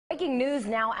Breaking news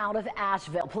now out of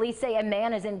Asheville. Police say a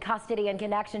man is in custody in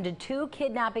connection to 2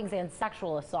 kidnappings and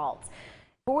sexual assaults.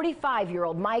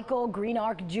 45-year-old Michael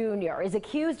Greenark Jr. is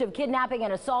accused of kidnapping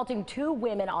and assaulting 2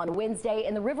 women on Wednesday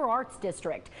in the River Arts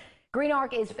District.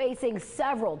 Greenark is facing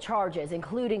several charges,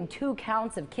 including 2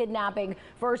 counts of kidnapping,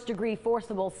 first-degree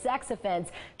forcible sex offense,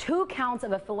 2 counts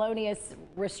of a felonious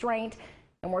restraint.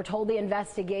 And we're told the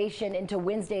investigation into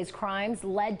Wednesday's crimes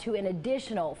led to an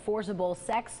additional forcible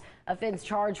sex offense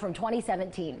charge from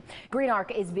 2017.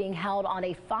 Greenark is being held on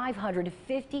a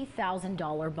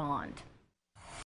 $550,000 bond.